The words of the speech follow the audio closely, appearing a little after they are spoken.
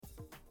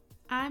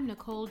I'm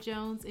Nicole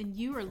Jones, and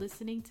you are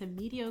listening to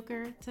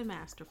Mediocre to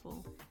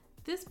Masterful.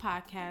 This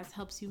podcast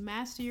helps you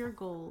master your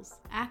goals,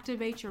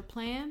 activate your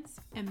plans,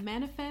 and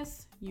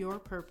manifest your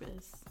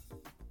purpose.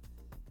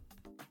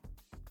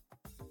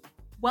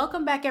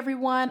 Welcome back,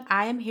 everyone.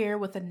 I am here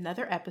with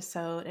another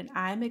episode, and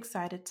I'm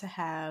excited to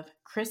have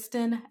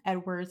Kristen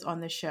Edwards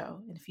on the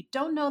show. And if you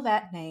don't know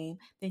that name,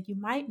 then you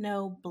might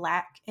know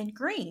Black and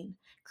Green.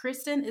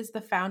 Kristen is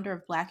the founder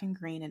of Black and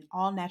Green, an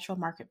all-natural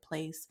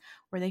marketplace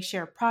where they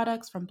share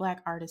products from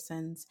Black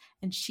artisans.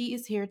 And she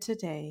is here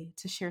today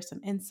to share some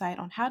insight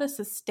on how to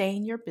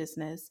sustain your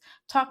business,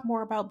 talk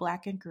more about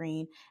Black and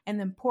Green, and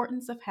the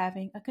importance of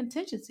having a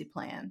contingency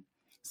plan.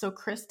 So,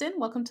 Kristen,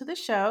 welcome to the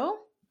show.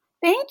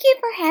 Thank you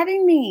for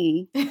having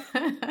me.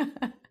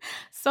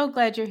 So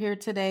glad you're here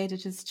today to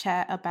just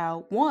chat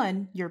about,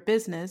 one, your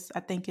business.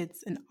 I think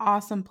it's an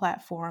awesome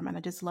platform, and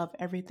I just love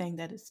everything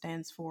that it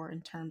stands for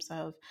in terms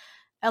of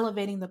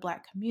elevating the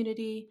Black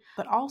community,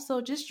 but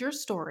also just your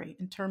story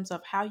in terms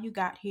of how you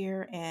got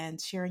here and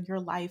sharing your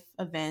life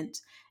event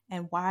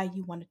and why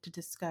you wanted to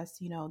discuss,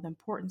 the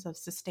importance of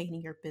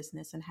sustaining your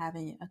business and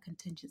having a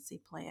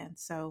contingency plan.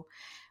 So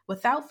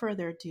without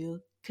further ado,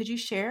 could you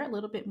share a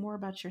little bit more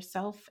about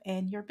yourself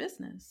and your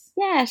business?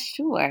 Yeah,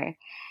 sure.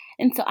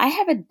 And so I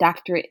have a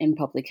doctorate in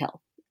public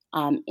health.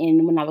 And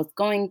when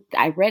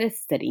I read a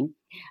study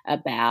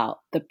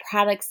about the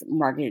products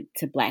marketed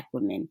to Black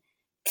women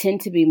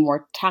tend to be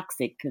more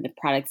toxic than the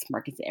products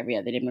marketed to every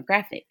other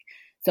demographic.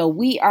 So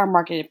we are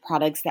marketed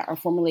products that are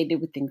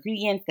formulated with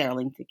ingredients that are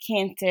linked to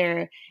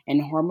cancer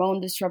and hormone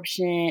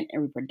disruption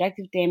and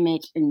reproductive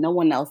damage, and no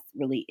one else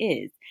really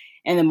is.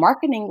 And the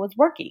marketing was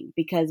working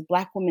because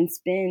Black women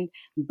spend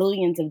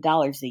billions of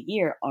dollars a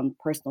year on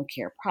personal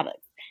care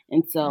products.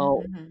 And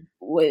so then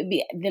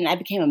it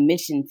became a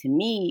mission to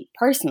me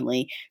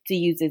personally to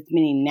use as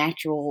many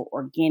natural,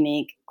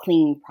 organic,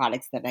 clean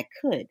products that I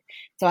could.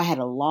 So I had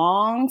a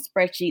long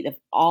spreadsheet of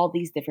all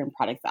these different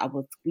products I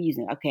was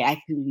using. Okay,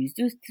 I can use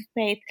this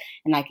toothpaste,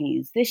 and I can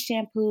use this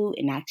shampoo,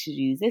 and I should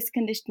use this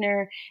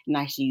conditioner, and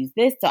I should use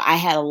this. So I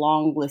had a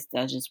long list that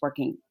I was just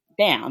working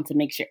down to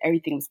make sure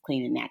everything was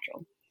clean and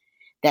natural.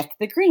 That's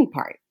the green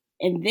part.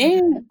 And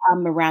then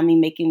around me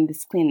making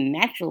this clean and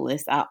natural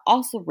list, I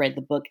also read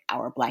the book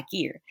Our Black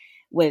Year,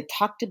 where it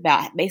talked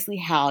about basically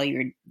how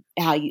you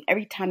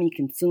every time you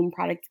consume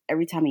products,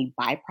 every time you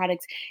buy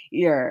products,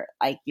 your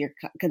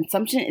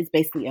consumption is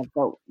basically a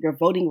vote. You're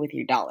voting with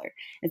your dollar.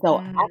 And so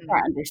after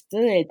I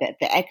understood that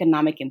the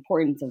economic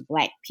importance of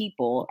Black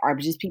people, or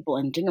just people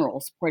in general,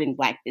 supporting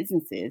Black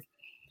businesses,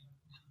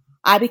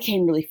 I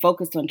became really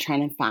focused on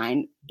trying to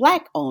find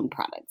Black-owned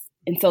products.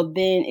 And so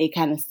then it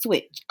kind of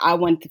switched. I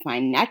wanted to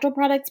find natural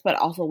products, but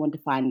also wanted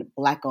to find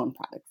Black-owned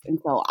products. And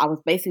so I was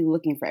basically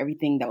looking for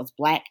everything that was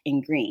Black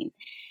and green.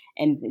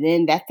 And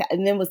then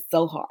it was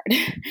so hard.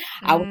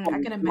 I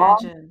can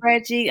imagine.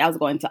 Spreadsheet. I was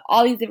going to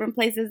all these different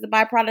places to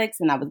buy products,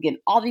 and I was getting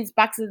all these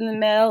boxes in the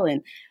mail.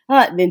 And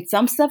then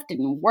some stuff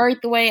didn't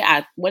work the way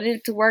I wanted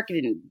it to work. It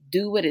didn't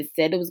do what it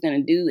said it was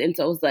going to do. And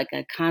so it was like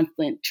a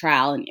constant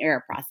trial and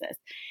error process.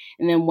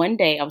 And then one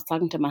day I was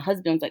talking to my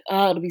husband. I was like,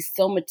 oh, it'll be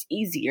so much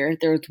easier if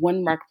there was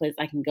one marketplace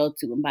I can go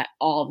to and buy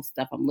all the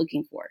stuff I'm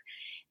looking for.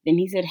 Then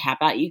he said, how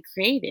about you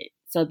create it?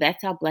 So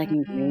that's how Black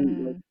and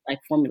Green was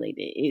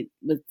formulated. It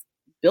was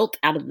built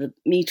out of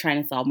me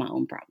trying to solve my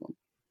own problem.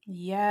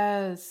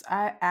 Yes,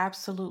 I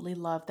absolutely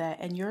love that.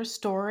 And your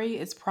story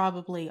is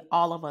probably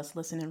all of us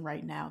listening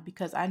right now,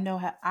 because I know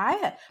how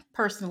I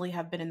personally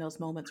have been in those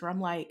moments where I'm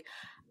like,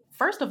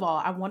 first of all,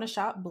 I want to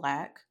shop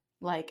Black.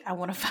 Like, I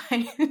want to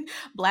find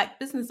Black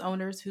business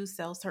owners who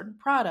sell certain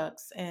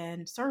products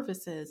and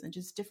services and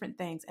just different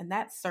things. And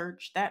that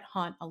search, that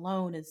hunt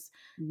alone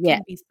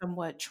can be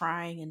somewhat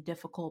trying and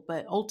difficult,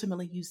 but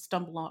ultimately you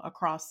stumble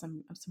across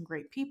some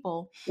great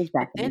people.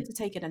 Exactly. But then to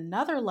take it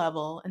another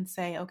level and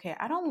say, okay,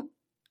 I don't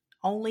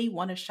only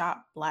want to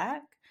shop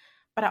Black,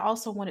 but I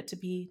also want it to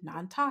be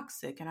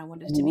non-toxic, and I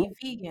want it to be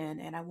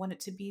vegan, and I want it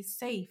to be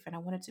safe, and I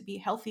want it to be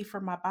healthy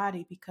for my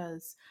body,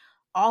 because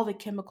all the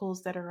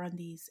chemicals that are on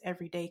these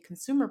everyday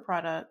consumer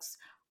products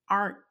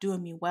aren't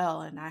doing me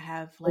well. And I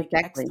have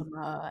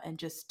eczema and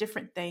just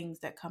different things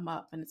that come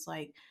up. And it's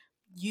like,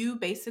 you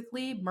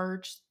basically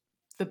merge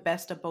the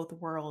best of both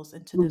worlds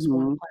into this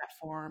one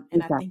platform.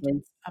 And I think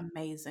it's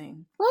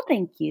amazing. Well,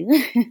 thank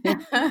you.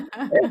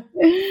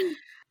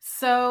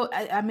 So,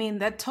 I mean,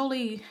 that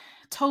totally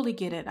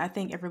get it. I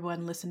think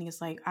everyone listening is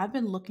like, I've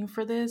been looking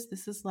for this.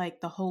 This is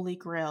like the holy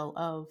grail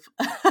of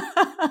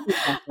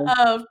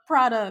of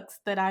products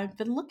that I've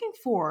been looking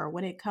for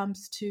when it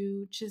comes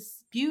to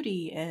just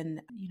beauty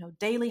and,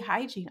 daily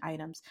hygiene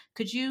items.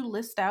 Could you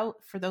list out,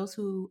 for those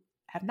who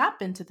have not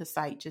been to the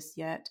site just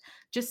yet,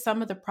 just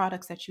some of the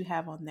products that you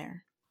have on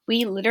there?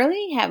 We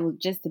literally have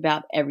just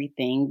about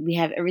everything. We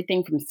have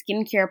everything from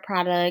skincare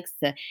products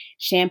to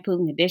shampoo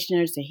and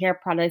conditioners to hair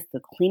products to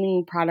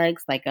cleaning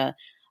products like a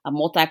a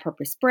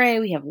multi-purpose spray.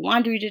 We have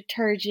laundry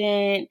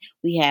detergent.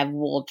 We have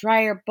wool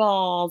dryer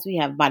balls. We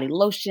have body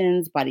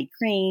lotions, body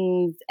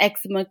creams,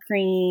 eczema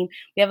cream.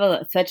 We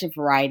have such a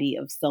variety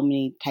of so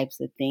many types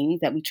of things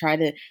that we try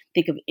to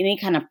think of any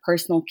kind of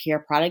personal care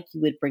product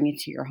you would bring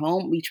into your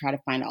home. We try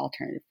to find an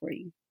alternative for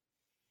you.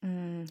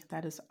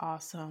 That is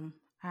awesome.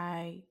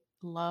 I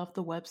love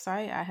the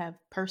website. I have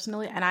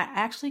personally, and I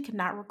actually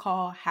cannot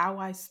recall how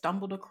I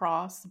stumbled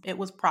across. It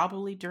was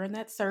probably during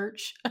that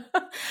search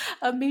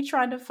of me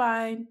trying to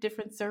find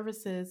different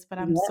services, but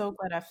I'm Yep, so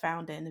glad I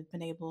found it and have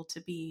been able to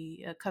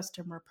be a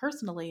customer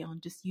personally on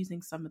just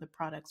using some of the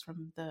products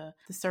from the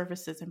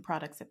services and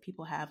products that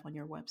people have on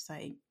your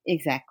website.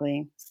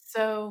 exactly.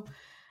 So,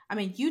 I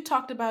mean, you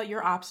talked about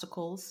your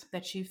obstacles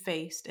that you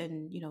faced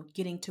and,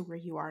 getting to where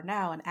you are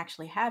now and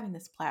actually having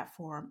this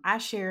platform. I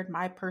shared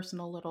my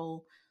personal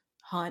little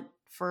hunt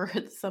for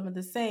some of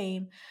the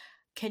same.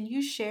 Can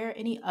you share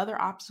any other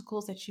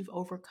obstacles that you've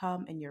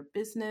overcome in your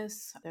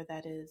business? Whether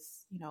that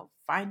is,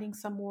 finding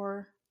some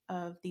more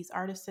of these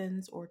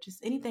artisans or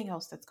just anything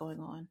else that's going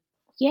on?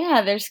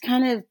 Yeah, there's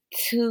kind of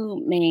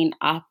two main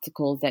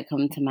obstacles that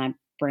come to my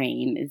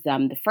brain. Is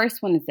the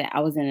first one is that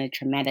I was in a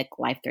traumatic,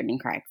 life-threatening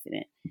car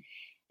accident.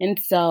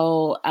 And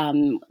so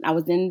I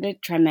was in the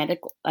traumatic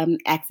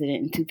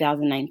accident in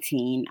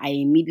 2019.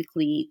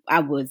 I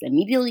was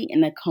immediately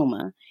in a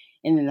coma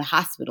and in the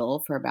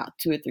hospital for about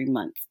 2 or 3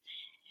 months.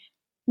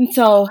 And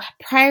so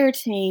prior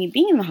to me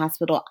being in the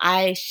hospital,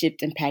 I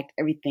shipped and packed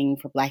everything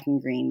for Black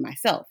and Green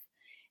myself.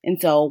 And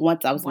so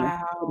once I was in the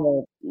Wow.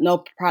 hospital,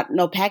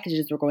 no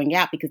packages were going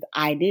out because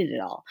I did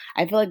it all.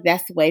 I feel like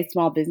that's the way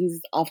small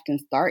businesses often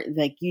start. Is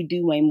like you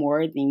do way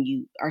more than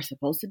you are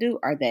supposed to do,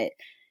 or that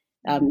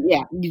yeah,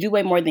 Hmm. you do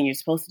way more than you're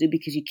supposed to do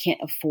because you can't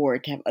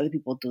afford to have other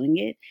people doing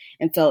it.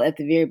 And so at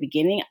the very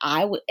beginning,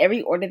 I would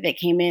every order that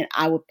came in,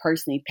 I would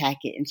personally pack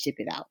it and ship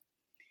it out.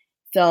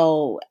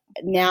 So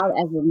now Wow.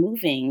 as we're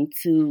moving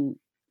to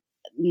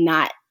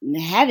not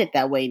have it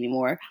that way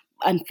anymore,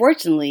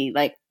 unfortunately,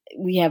 like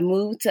we have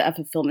moved to a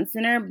fulfillment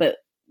center, but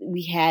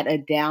we had a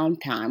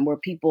downtime where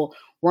people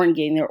weren't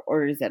getting their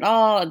orders at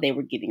all. They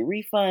were getting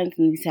refunds,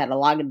 and these had a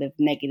lot of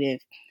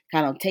negative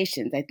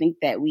connotations. I think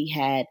that we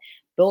had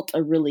built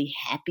a really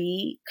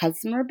happy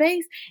customer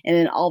base, and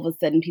then all of a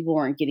sudden, people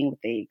weren't getting what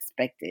they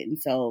expected,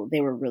 and so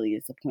they were really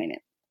disappointed.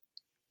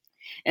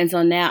 And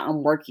so now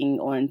I'm working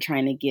on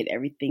trying to get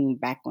everything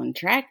back on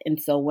track.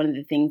 And so one of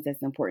the things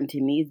that's important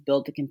to me is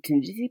build a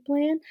contingency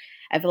plan.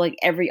 I feel like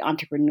every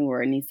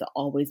entrepreneur needs to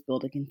always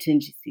build a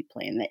contingency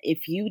plan that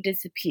if you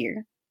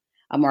disappear,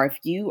 or if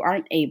you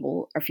aren't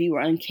able, or if you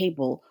are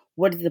incapable,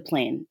 what is the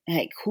plan?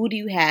 Like, who do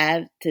you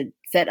have to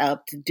set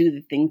up to do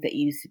the things that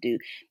you used to do?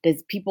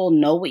 Does people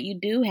know what you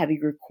do? Have you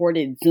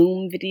recorded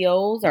Zoom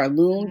videos or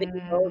Loom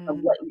videos of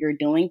Mm. what you're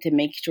doing to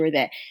make sure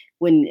that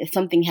when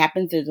something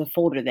happens, there's a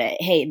folder that,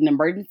 hey, in an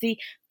emergency,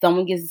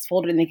 someone gets this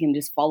folder and they can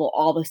just follow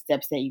all the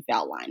steps that you've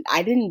outlined.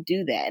 I didn't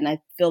do that. And I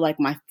feel like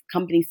my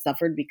company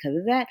suffered because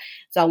of that.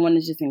 So I want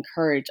to just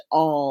encourage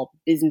all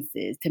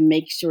businesses to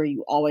make sure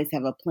you always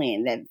have a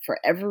plan that for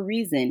every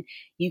reason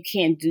you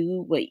can't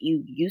do what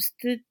you used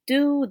to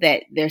do,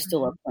 that there's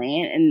still a Mhm.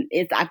 plan.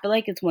 And I feel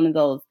like it's one of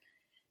those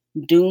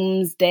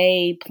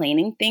doomsday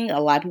planning thing. A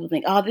lot of people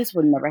think, oh, this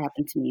would never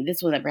happen to me.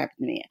 This will never happen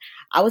to me.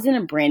 I was in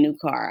a brand new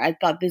car. I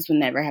thought this would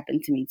never happen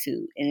to me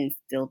too. And it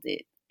still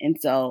did. And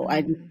so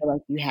I just Mm. feel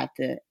like you have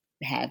to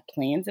have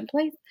plans in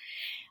place,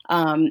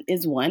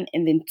 is one.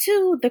 And then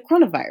two, the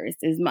coronavirus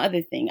is my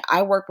other thing.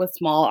 I work with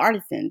small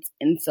artisans.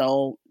 And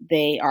so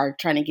they are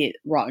trying to get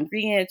raw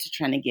ingredients,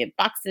 trying to get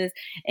boxes,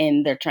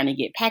 and they're trying to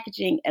get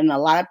packaging. And a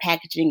lot of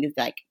packaging is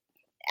like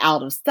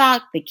out of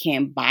stock. They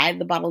can't buy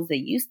the bottles they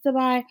used to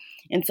buy.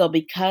 And so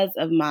because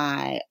of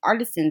my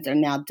artisans are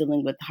now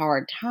dealing with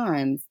hard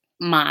times,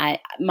 my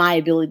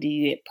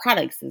ability to get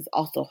products is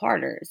also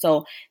harder.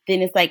 So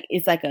then it's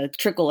like a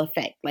trickle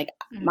effect. Like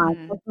my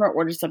Mhm. customer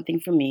orders something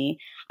from me,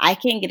 I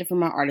can't get it from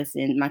my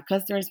artisan. My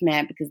customer's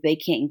mad because they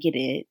can't get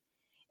it,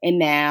 and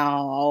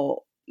now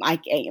I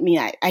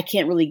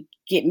can't really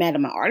get mad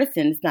at my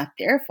artisan. It's not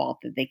their fault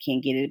that they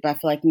can't get it, but I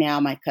feel like now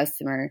my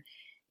customer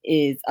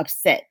is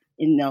upset,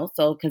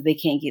 so because they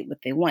can't get what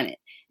they wanted.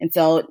 And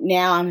so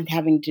now I'm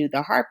having to do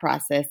the hard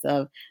process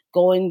of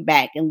going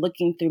back and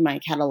looking through my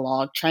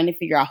catalog, trying to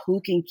figure out who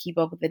can keep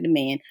up with the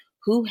demand,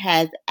 who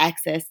has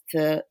access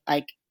to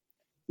like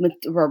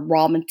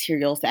raw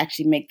materials to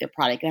actually make the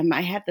product. And I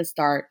might have to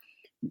start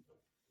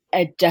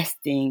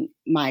adjusting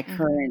my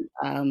Mhm.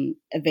 current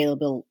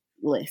available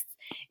list.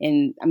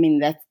 And I mean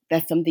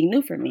that's something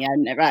new for me.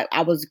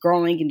 I was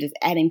growing and just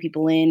adding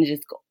people in and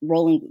just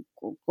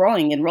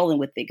growing and rolling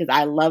with it because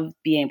I love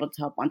being able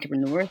to help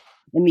entrepreneurs,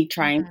 and me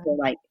trying to Mhm.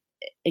 like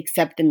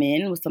accept them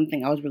in was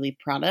something I was really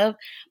proud of.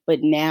 But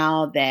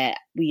now that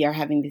we are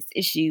having this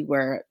issue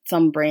where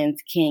some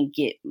brands can't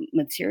get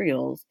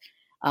materials,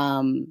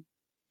 um,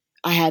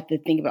 I have to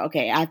think about,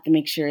 okay, I have to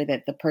make sure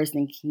that the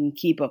person can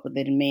keep up with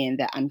the demand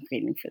that I'm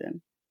creating for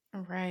them.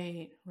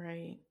 Right,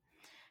 right.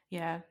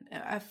 Yeah,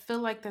 I feel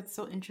like that's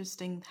so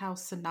interesting how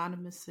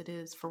synonymous it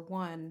is. For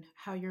one,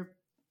 how you're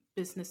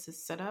business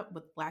is set up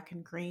with Black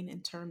and Green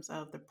in terms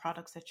of the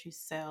products that you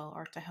sell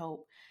are to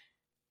help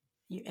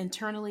you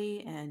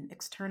internally and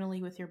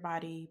externally with your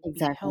body be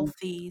Exactly.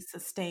 healthy,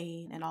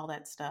 sustain, and all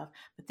that stuff.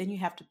 But then you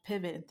have to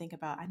pivot and think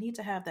about, I need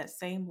to have that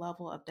same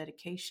level of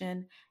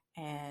dedication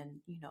and,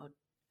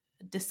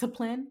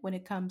 discipline when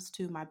it comes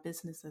to my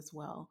business as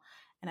well.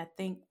 And I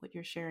think what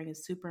you're sharing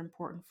is super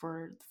important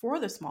for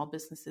the small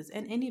businesses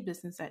and any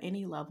business at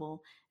any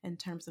level, in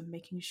terms of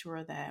making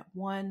sure that,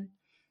 one,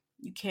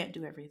 you can't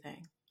do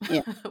everything.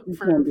 Yeah. You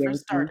for can't do for everything.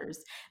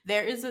 starters,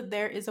 there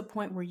is a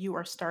point where you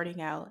are starting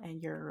out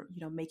and you're,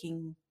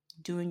 making,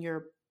 doing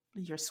your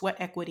sweat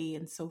equity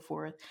and so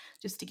forth,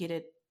 just to get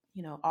it,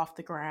 off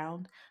the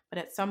ground. But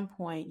at some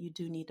point you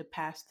do need to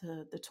pass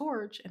the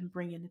torch and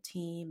bring in a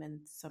team and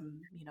some,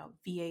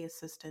 VA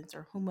assistants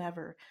or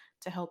whomever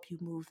to help you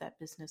move that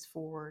business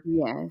forward.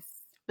 Yes.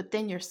 But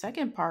then your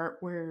second part,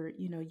 where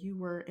you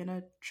were in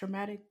a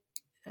traumatic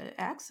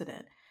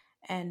accident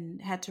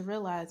and had to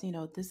realize,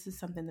 this is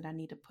something that I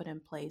need to put in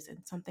place. And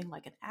something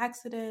like an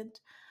accident,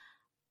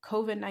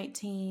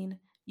 COVID-19,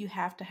 you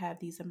have to have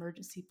these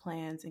emergency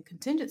plans and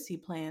contingency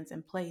plans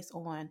in place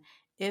on,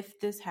 if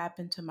this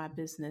happened to my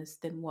business,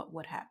 then what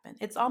would happen?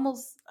 It's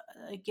almost,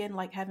 again,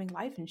 like having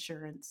life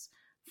insurance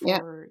Yeah.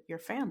 for your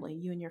family,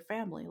 you and your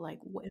family.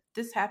 Like, if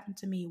this happened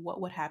to me, what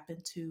would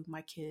happen to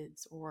my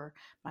kids or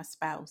my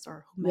spouse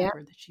or Yeah.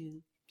 whomever that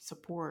you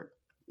support?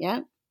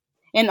 Yeah.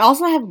 And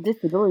also have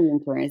disability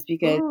insurance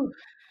because Ooh,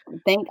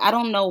 I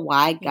don't know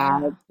why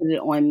God yeah. put it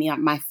on me,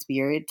 on my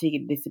spirit, to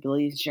get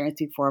disability insurance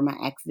before my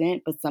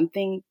accident, but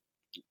something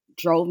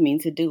drove me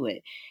to do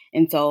it.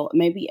 And so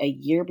maybe a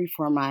year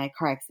before my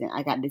car accident,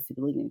 I got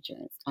disability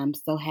insurance. I'm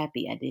so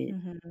happy I did,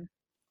 Hmm.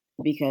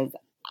 because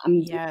I'm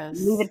leave it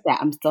Yes. at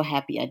that. I'm so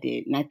happy I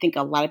did. And I think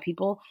a lot of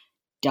people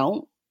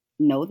don't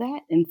know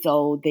that. And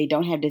so they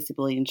don't have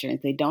disability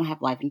insurance. They don't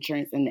have life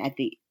insurance. And at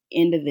the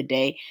end of the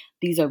day,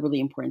 these are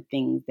really important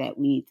things that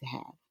we need to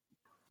have.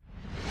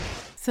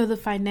 So the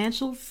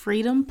Financial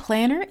Freedom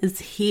Planner is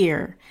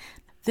here.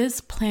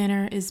 This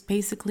planner is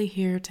basically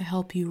here to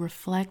help you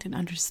reflect and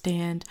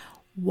understand,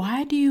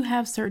 why do you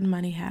have certain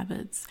money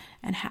habits,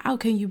 and how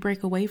can you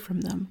break away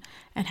from them,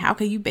 and how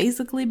can you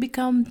basically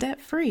become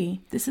debt free.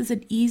 This is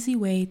an easy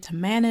way to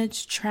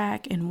manage,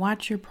 track, and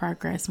watch your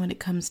progress when it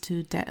comes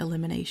to debt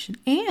elimination.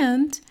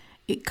 And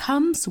it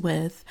comes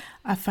with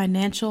a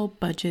financial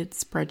budget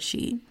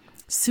spreadsheet.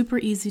 Super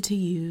easy to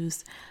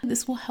use.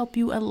 This will help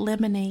you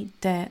eliminate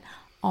debt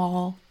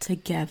all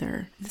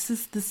together. This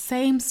is the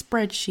same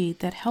spreadsheet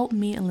that helped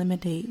me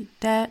eliminate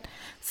debt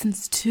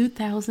since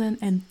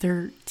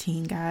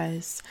 2013,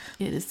 guys.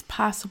 It is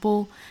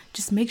possible.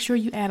 Just make sure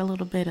you add a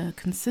little bit of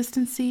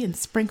consistency and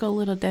sprinkle a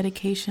little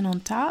dedication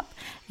on top,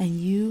 and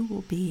you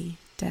will be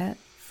debt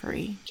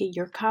free. Get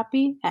your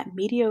copy at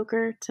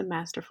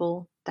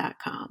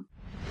mediocre-to-masterful.com.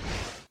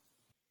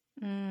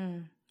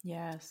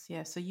 Yes,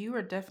 yes. So you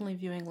are definitely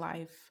viewing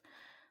life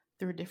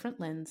through a different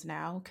lens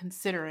now,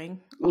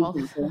 considering all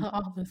Exactly.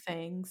 all the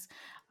things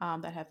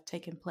that have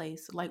taken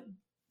place. Like,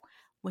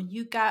 when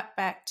you got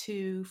back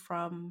to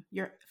from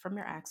your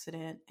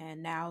accident,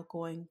 and now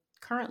going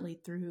currently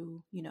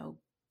through,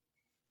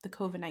 the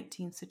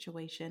COVID-19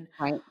 situation,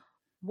 Right.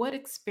 what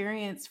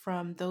experience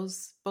from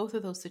those both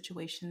of those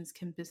situations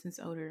can business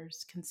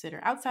owners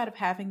consider, outside of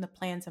having the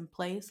plans in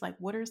place? Like,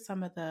 what are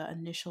some of the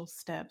initial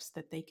steps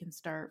that they can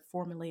start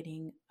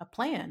formulating a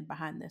plan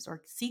behind this,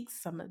 or seek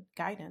some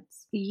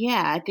guidance?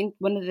 Yeah, I think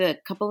one of the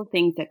couple of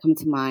things that come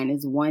to mind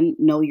is, one,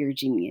 know your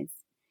genius.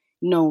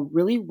 Know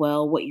really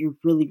well what you're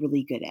really,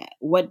 really good at.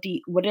 What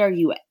are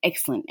you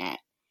excellent at?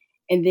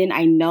 And then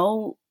I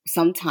know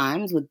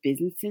sometimes with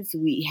businesses,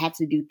 we have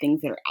to do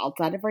things that are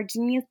outside of our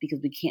genius because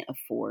we can't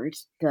afford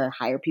to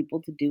hire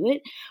people to do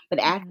it. But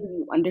after Mhm.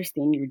 you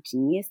understand your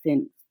genius,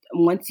 then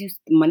once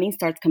money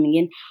starts coming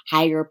in,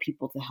 hire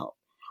people to help.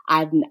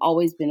 I've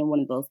always been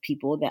one of those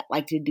people that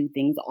like to do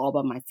things all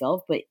by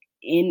myself, but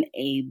in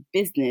a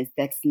business,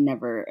 that's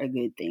never a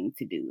good thing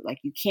to do. Like,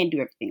 you can't do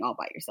everything all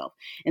by yourself.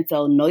 And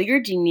so know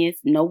your genius,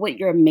 know what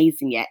you're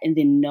amazing at, and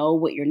then know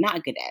what you're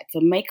not good at.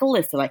 So make a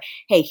list of, like,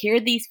 hey, here are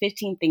these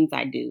 15 things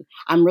I do.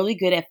 I'm really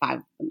good at 5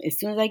 of them. As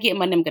soon as I get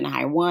money, I'm going to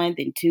hire 1,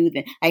 then 2,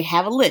 then I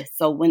have a list.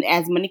 So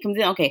as money comes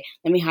in, okay,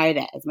 let me hire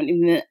that. Let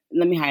me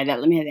hire that.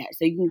 Let me hire that.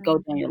 So you can go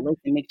down your Mhm.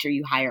 list and make sure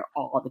you hire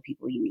all the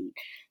people you need.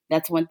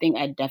 That's one thing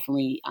I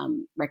definitely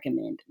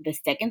recommend. The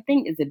second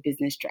thing is a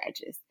business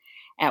strategist.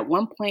 At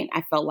one point,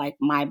 I felt like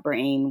my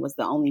brain was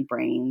the only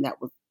brain that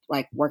was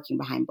like working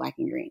behind Black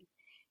and Green.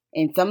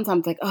 And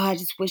sometimes, like, oh, I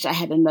just wish I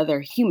had another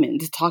human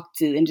to talk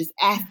to and just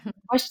ask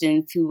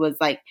questions, who was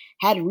like,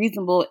 had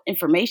reasonable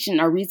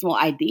information or reasonable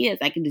ideas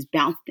I could just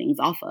bounce things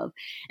off of.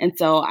 And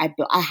so I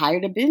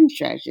hired a business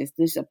strategist.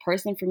 There's a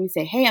person for me to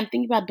say, hey, I'm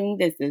thinking about doing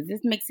this. Does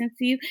this make sense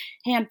to you?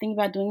 Hey, I'm thinking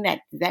about doing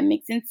that. Does that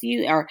make sense to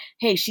you? Or,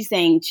 hey, she's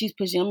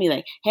pushing on me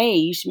like,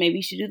 hey, maybe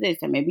you should do this,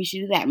 or maybe you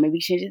should do that, or maybe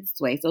change it this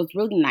way. So it's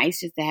really nice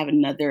just to have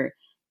another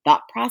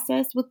thought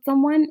process with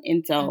someone.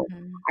 And so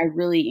Mhm. I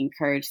really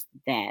encourage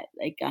that.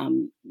 Like,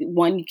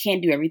 one, you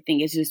can't do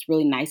everything. It's just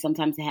really nice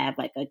sometimes to have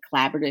like a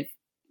collaborative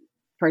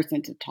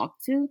person to talk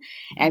to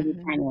as you're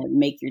Mhm. trying to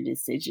make your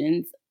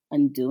decisions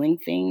and doing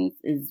things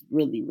is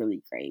really,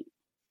 really great.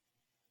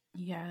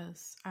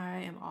 Yes, I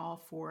am all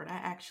for it.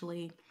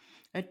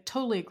 I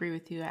totally agree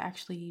with you. I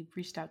actually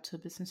reached out to a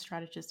business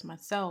strategist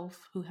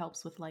myself who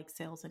helps with like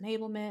sales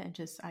enablement and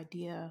just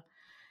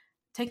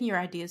taking your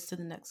ideas to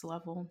the next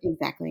level.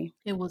 Exactly.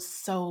 It was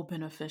so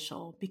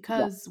beneficial Yeah.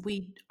 because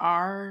we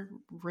are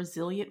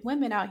resilient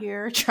women out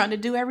here trying to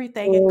do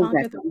everything and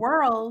conquer the Exactly.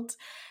 world.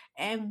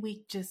 And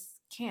we just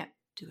can't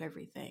do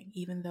everything,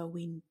 even though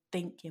we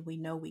think and we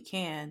know we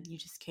can, you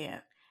just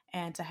can't.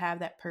 And to have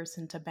that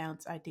person to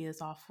bounce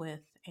ideas off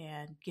with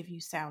and give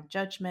you sound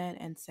judgment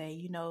and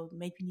say,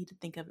 maybe you need to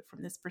think of it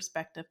from this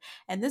perspective.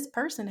 And this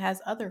person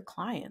has other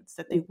clients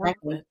that they work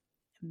Exactly. with,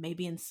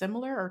 maybe in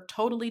similar or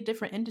totally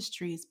different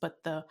industries, but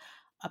a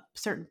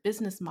certain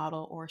business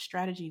model or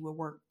strategy will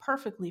work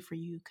perfectly for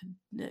you,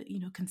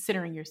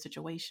 considering your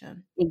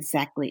situation.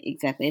 Exactly,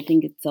 exactly. I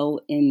think it's so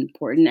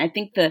important. I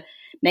think the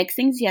next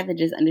things you have to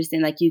just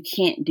understand, like you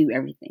can't do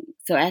everything.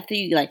 So after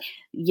you like,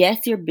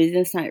 yes, your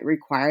business might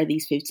require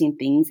these 15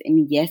 things,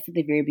 and yes, at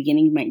the very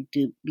beginning you might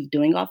be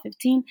doing all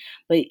 15,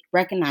 but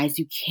recognize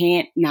you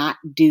can't not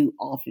do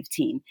all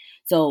 15.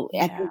 So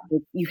I Yeah. think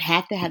that you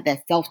have to have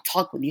that self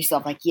talk with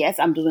yourself, like, yes,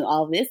 I'm doing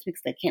all this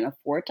because I can't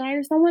afford to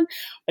hire someone,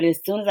 but as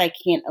soon as I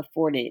can't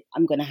afford it,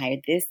 I'm going to hire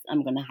this,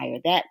 I'm going to hire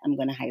that, I'm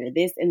going to hire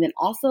this, and then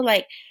also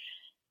like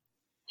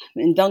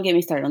and don't get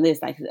me started on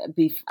this. Like,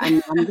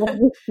 I'm going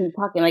to keep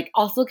talking. Like,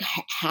 also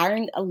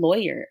hiring a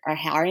lawyer or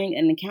hiring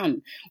an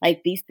accountant.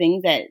 Like these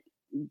things that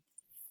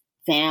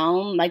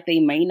sound like they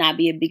may not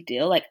be a big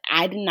deal. Like,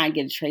 I did not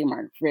get a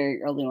trademark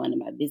very early on in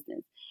my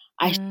business.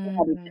 I should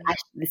have. Mm,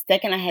 The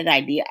second I had the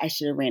idea, I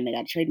should have ran and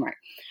got a trademark.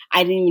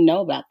 I didn't even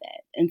know about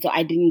that, and so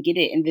I didn't get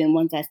it. And then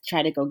once I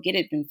tried to go get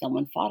it, then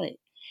someone fought it.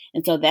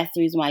 And so that's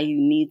the reason why you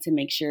need to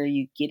make sure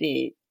you get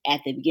it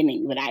at the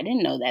beginning. But I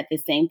didn't know that. The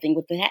same thing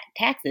with the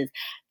taxes.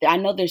 I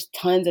know there's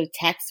tons of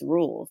tax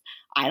rules.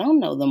 I don't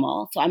know them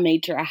all, so I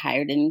made sure I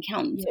hired an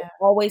accountant. So yeah.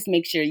 always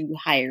make sure you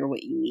hire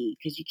what you need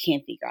because you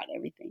can't figure out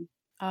everything.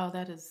 Oh,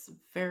 that is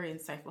very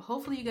insightful.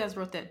 Hopefully, you guys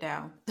wrote that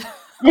down.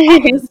 All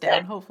of this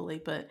down,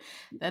 hopefully, but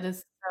that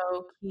is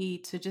so key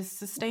to just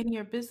sustaining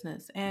your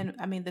business. And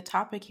I mean, the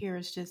topic here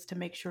is just to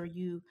make sure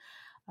you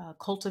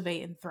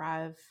cultivate and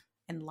thrive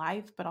in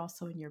life, but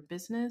also in your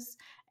business.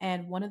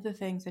 And one of the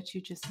things that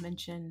you just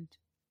mentioned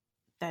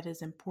that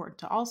is important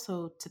to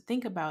also to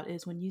think about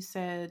is when you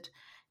said,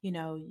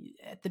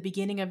 at the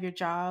beginning of your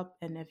job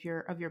and of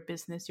your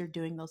business, you're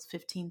doing those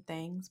 15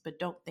 things, but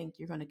don't think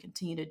you're going to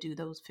continue to do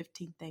those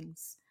 15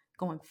 things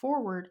going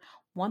forward.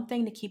 One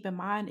thing to keep in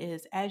mind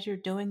is as you're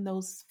doing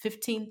those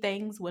 15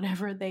 things,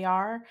 whatever they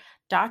are,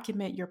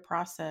 document your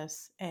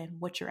process and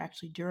what you're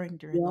actually doing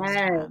during those Yes,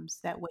 times.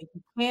 That way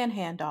you can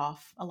hand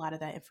off a lot of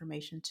that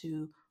information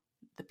to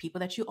the people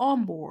that you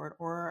onboard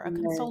or a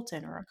yes,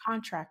 consultant or a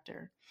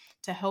contractor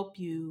to help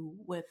you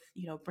with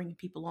bringing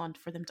people on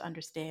for them to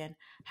understand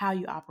how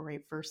you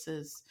operate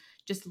versus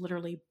just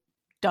literally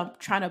dump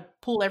trying to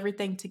pull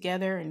everything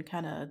together and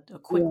kind of a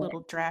quick yes,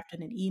 little draft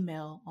in an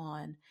email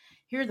on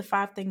here are the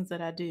 5 things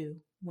that I do,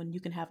 when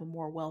you can have a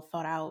more well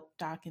thought out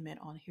document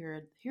on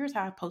here's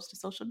how I post to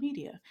social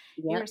media,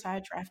 yep. here's how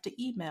I draft an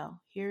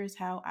email, here's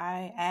how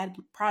I add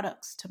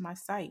products to my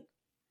site.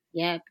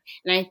 Yeah,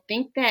 and I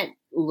think that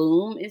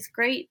Loom is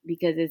great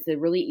because it's a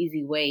really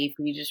easy way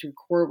for you to just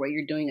record what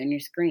you're doing on your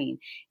screen.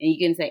 And you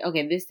can say,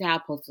 okay, this is how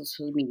I post to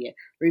social media.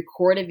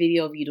 Record a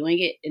video of you doing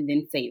it and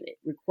then save it.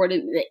 Record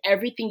it,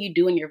 everything you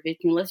do in your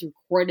 15 list,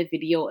 record a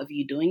video of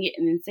you doing it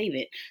and then save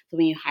it. So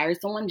when you hire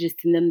someone,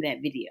 just send them that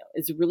video.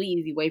 It's a really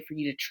easy way for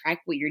you to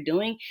track what you're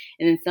doing.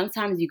 And then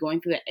sometimes you're going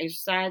through the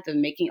exercise of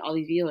making all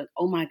these videos, like,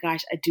 oh my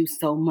gosh, I do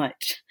so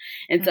much.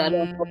 And so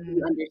it'll help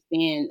you Mm.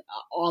 understand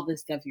all the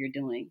stuff you're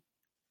doing.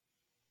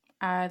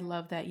 I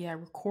love that. Yeah,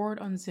 record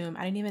on Zoom.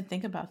 I didn't even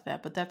think about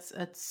that, but that's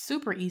a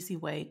super easy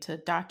way to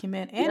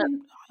document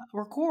and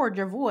record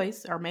your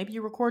voice, or maybe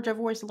you record your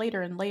voice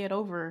later and lay it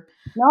over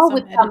No,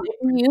 with some editing. if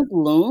you use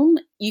Loom,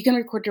 you can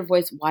record your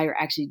voice while you're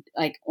actually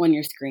like on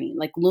your screen.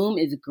 Like Loom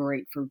is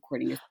great for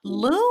recording your screen.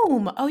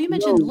 Loom. Oh, you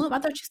mentioned Loom, Loom. I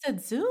thought you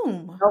said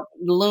Zoom. nope,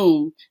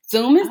 Loom.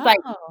 Zoom is like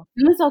Oh,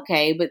 Zoom is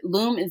okay, but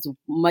Loom is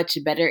much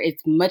better.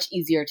 It's much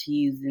easier to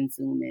use than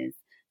Zoom is.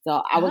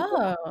 So I would go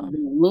oh.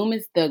 Loom. Loom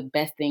is the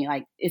best thing.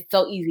 Like it's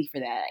so easy for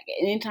that. Like,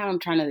 anytime I'm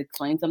trying to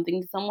explain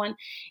something to someone,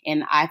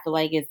 and I feel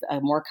like it's a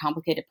more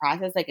complicated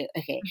process, like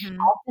okay, Hmm.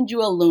 I'll send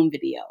you a Loom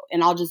video,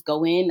 and I'll just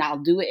go in, I'll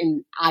do it,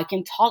 and I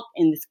can talk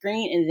in the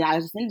screen, and then I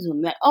just send it to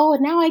them. Like, oh,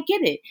 now I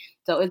get it.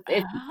 So it's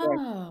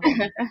Oh,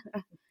 good.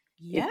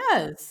 It's,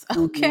 yes.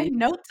 Okay. mhm.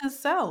 Note to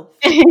self.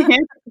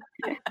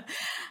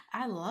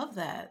 I love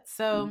that.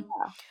 So,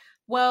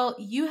 well,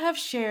 you have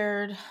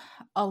shared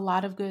a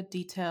lot of good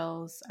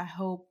details. I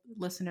hope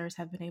listeners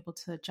have been able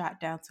to jot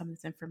down some of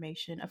this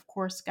information. Of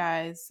course,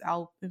 guys,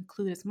 I'll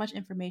include as much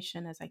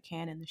information as I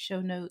can in the show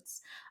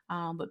notes.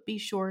 But be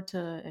sure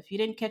to, if you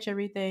didn't catch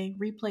everything,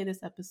 replay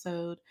this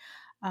episode.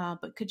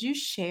 But could you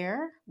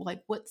share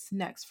like what's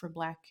next for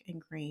Black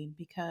and Green?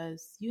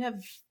 Because you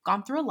have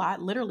gone through a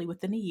lot literally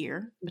within a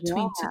year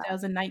between Yeah,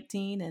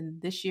 2019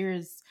 and this year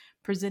is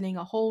presenting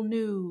a whole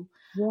new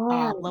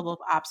yeah, level of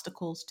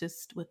obstacles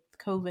just with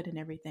COVID and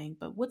everything.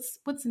 But what's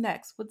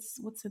next? What's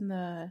in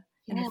the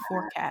yeah.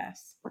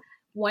 forecast?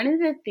 One of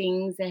the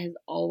things that has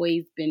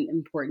always been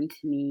important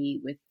to me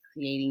with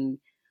creating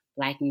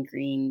Black and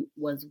Green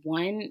was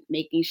one,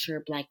 making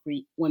sure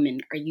women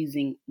are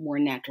using more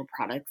natural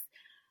products.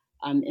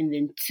 And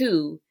then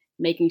two,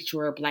 making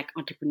sure Black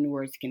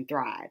entrepreneurs can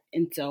thrive.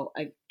 And so,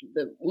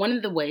 one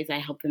of the ways I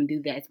help them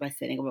do that is by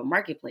setting up a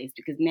marketplace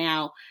because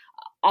now,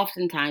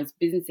 oftentimes,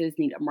 businesses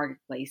need a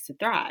marketplace to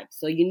thrive.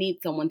 So you need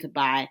someone to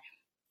buy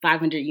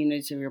 500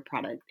 units of your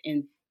product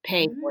and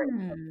pay for it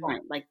Mm.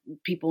 upfront. Like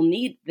people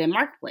need the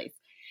marketplace.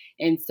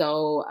 And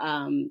so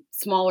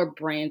smaller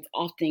brands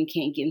often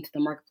can't get into the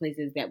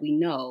marketplaces that we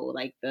know,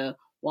 like the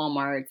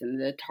Walmarts and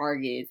the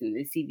Targets and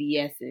the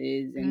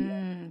CVSs and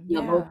Mm,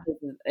 those yeah.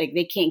 places, like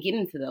they can't get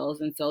into those,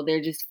 and so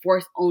they're just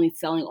forced only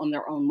selling on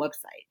their own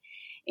website.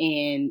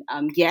 And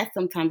yes,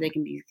 sometimes they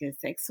can be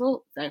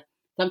successful.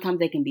 Sometimes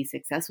they can be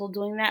successful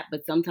doing that,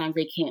 but sometimes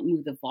they can't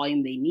move the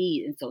volume they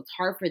need, and so it's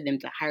hard for them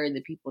to hire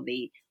the people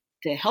they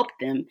to help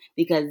them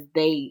because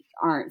they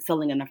aren't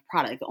selling enough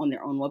product on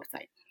their own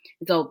website.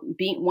 And so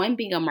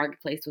being a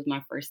marketplace was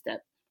my first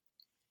step.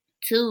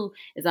 Two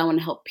is I want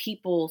to help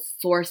people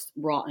source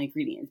raw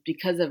ingredients.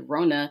 Because of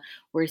Rona,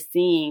 we're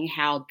seeing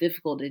how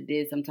difficult it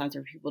is sometimes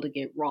for people to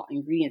get raw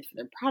ingredients for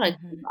their products.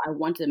 Hmm. I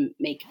want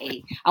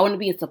to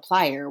be a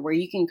supplier where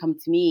you can come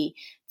to me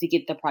to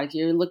get the product.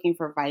 You're looking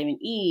for vitamin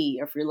E,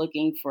 or if you're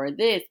looking for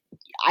this,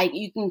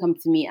 you can come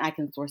to me and I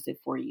can source it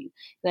for you.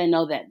 Because I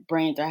know that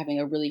brands are having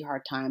a really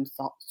hard time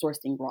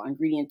sourcing raw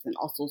ingredients and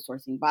also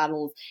sourcing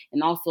bottles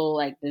and also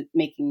like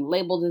making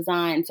label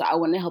design. So I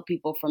want to help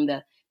people from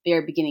the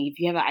very beginning. If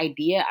you have an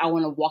idea, I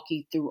want to walk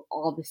you through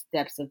all the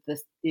steps of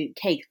this it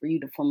takes for you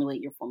to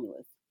formulate your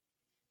formulas.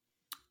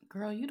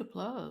 Girl, you the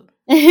plug.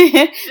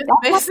 That's It's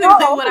my basically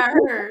goal. what I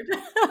heard.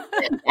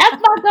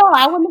 That's my goal.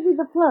 I want to be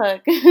the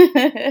plug.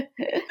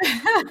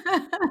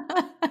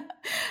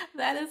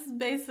 That is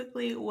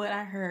basically what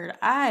I heard.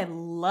 I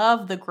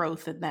love the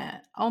growth in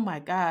that. Oh my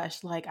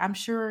gosh. Like, I'm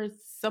sure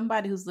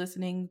somebody who's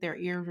listening, their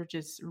ears are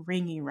just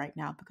ringing right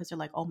now because they're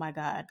like, oh my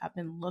God, I've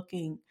been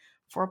looking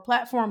for a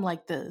platform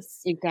like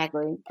this.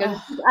 Exactly. Because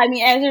Oh, I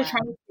mean, as you're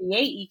trying wow. to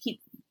create, you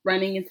keep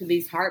running into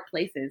these hard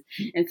places.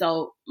 And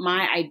so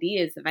my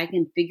idea is if I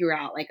can figure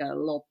out like a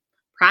little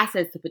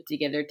process to put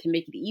together to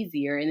make it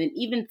easier. And then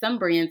even some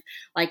brands,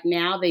 like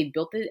now they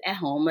built it at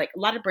home. Like a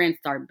lot of brands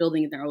start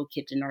building in their own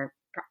kitchen or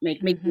making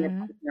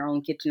Mm-hmm. their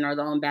own kitchen or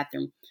their own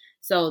bathroom.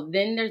 So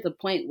then there's a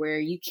point where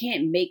you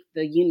can't make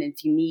the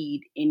units you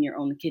need in your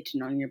own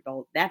kitchen or in your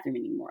bathroom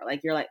anymore.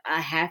 Like you're like, I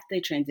have to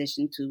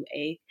transition to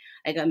a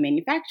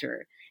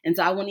manufacturer. And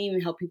so I want to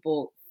even help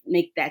people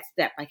make that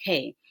step. Like,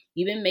 hey,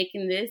 you've been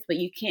making this, but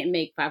you can't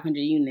make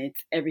 500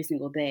 units every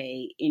single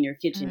day in your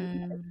kitchen.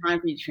 It's Mm. time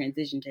for you to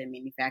transition to a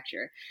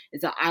manufacturer.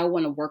 And so I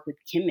want to work with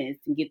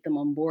chemists and get them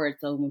on board.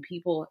 So when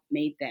people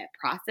made that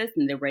process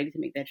and they're ready to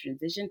make that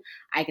transition,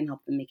 I can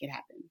help them make it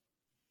happen.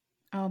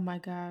 Oh my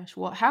gosh.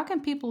 Well, how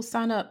can people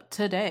sign up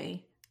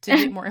today to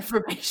get more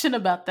information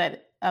about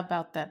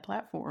that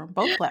platform?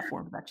 Both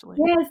platforms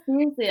actually. Yes,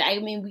 seriously. I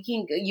mean,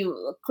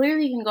 you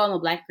clearly can go on the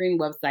Black Green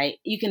website.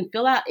 You can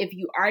fill out, if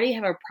you already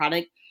have a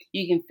product,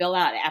 you can fill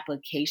out an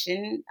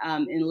application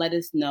and let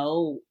us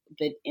know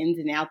the ins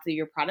and outs of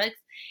your products.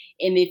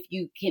 And if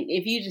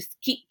you just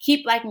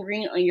keep Black and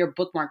Green on your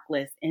bookmark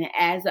list, and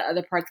as the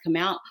other parts come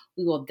out,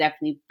 we will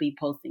definitely be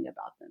posting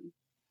about them.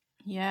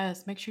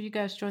 Yes, make sure you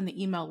guys join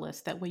the email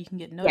list. That way you can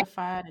get Yes.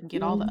 notified and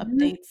get all the Mhm.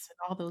 updates and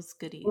all those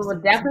We goodies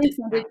will and some definitely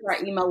send it to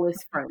our discounts. email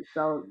list first.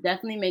 So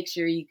definitely make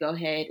sure you go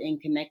ahead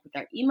and connect with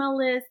our email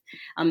list.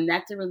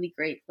 That's a really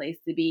great place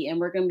to be. And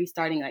we're going to be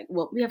starting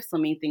we have so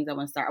many things I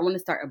want to start. I want to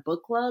start a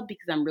book club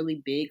because I'm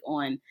really big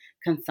on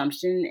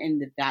consumption and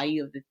the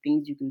value of the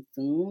things you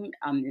consume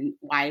and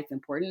why it's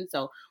important.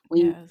 So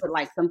when you Yes. put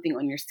like something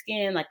on your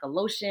skin, like a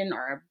lotion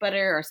or a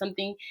butter or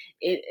something,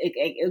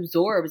 it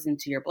absorbs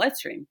into your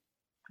bloodstream.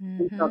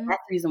 And so Mm-hmm.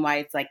 that's the reason why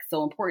it's like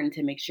so important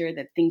to make sure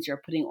that things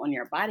you're putting on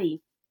your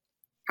body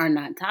are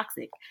not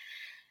toxic.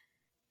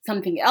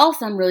 Something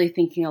else I'm really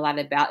thinking a lot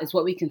about is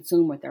what we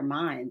consume with our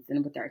minds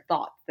and with our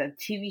thoughts. The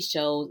TV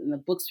shows and the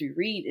books we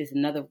read is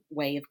another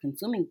way of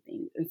consuming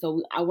things. And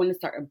so I want to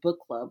start a book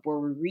club where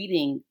we're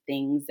reading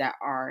things that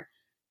are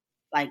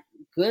like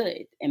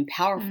good and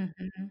powerful.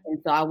 Mm-hmm.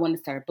 And so I want to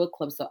start a book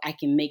club so I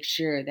can make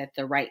sure that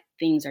the right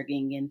things are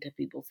getting into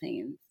people's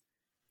hands.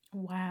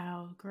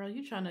 Wow, girl,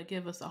 you're trying to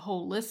give us a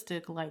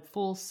holistic, like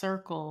full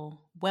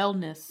circle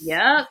wellness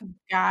Yep,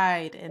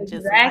 guide and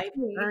just life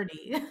exactly.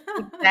 journey.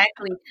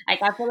 Exactly. Like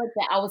I feel like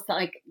that I was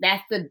like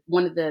that's the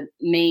one of the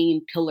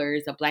main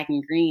pillars of Black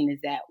and Green is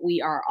that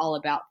we are all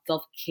about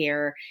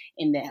self-care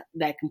and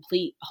that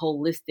complete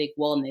holistic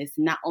wellness,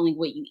 not only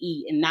what you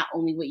eat and not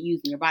only what you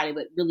use in your body,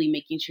 but really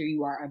making sure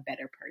you are a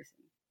better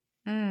person.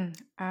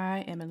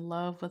 I am in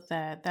love with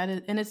that. That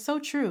is, and it's so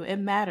true. It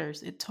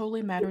matters. It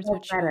totally It matters does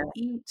what matter.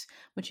 you eat,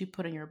 what you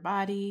put in your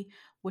body,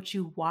 what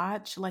you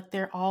watch. Like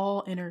they're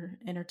all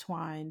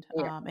intertwined.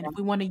 Yeah, And if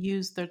we want to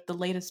use the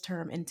latest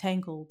term,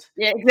 entangled,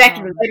 yeah,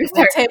 exactly. Latest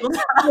with term. table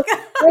Yeah, talk.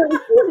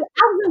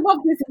 I was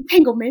involved in this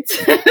entanglement. It's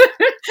entangled.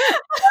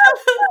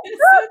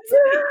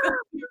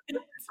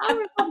 I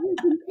was involved in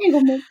this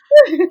entanglement.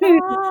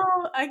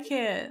 Oh, I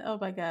can't. Oh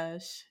my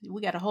gosh.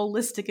 We got a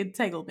holistic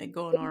entanglement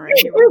going on right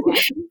here with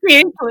Black.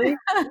 Seriously.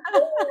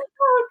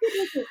 Oh,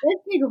 goodness,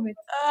 entanglement.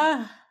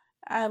 Ah,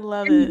 I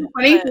love And the it.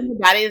 funny But thing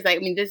about it is, like, I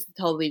mean, this is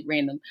totally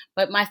random,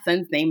 but my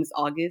son's name is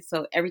August,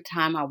 so every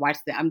time I watch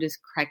that, I'm just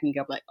cracking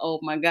up, like, oh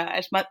my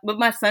gosh, but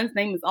my son's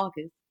name is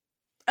August.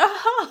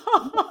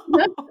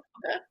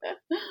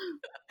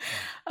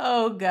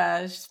 oh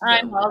gosh.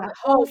 I But know. I was like,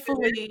 oh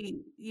goodness.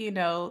 hopefully,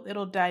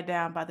 it'll die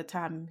down by the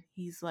time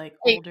he's like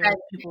older.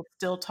 Exactly. People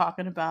still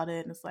talking about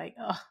it, and it's like,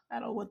 oh, I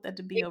don't want that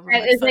to be over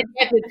my It's like son's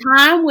at the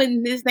time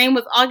when his name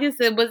was August,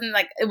 it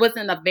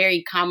wasn't a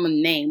very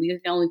common name. We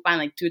used to only find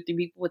like 2 or 3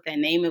 people with that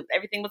name.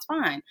 Everything was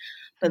fine.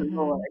 But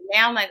Lord, hmm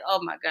now I'm like,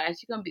 oh my gosh,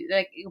 you're gonna be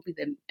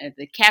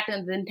the captain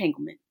of the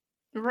entanglement.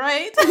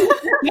 Right?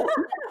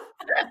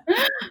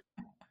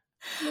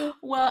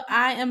 Well,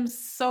 I am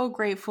so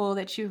grateful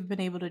that you've been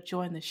able to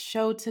join the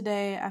show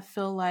today. I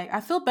feel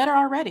better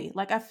already.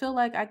 Like I feel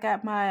like I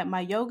got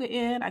my yoga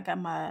in, I got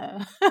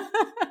my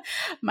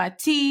my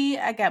tea,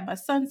 I got my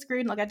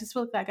sunscreen. Like I just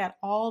feel like I got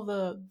all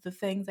the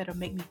things that'll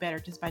make me better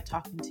just by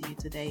talking to you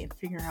today and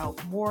figuring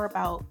out more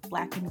about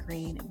Black and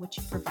Green and what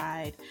you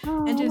provide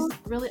and Oh, just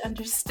really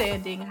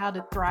understanding how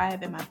to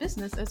thrive in my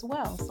business as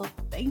well. So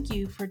thank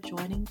you for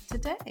joining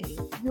today.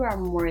 you are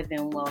more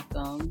than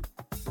welcome.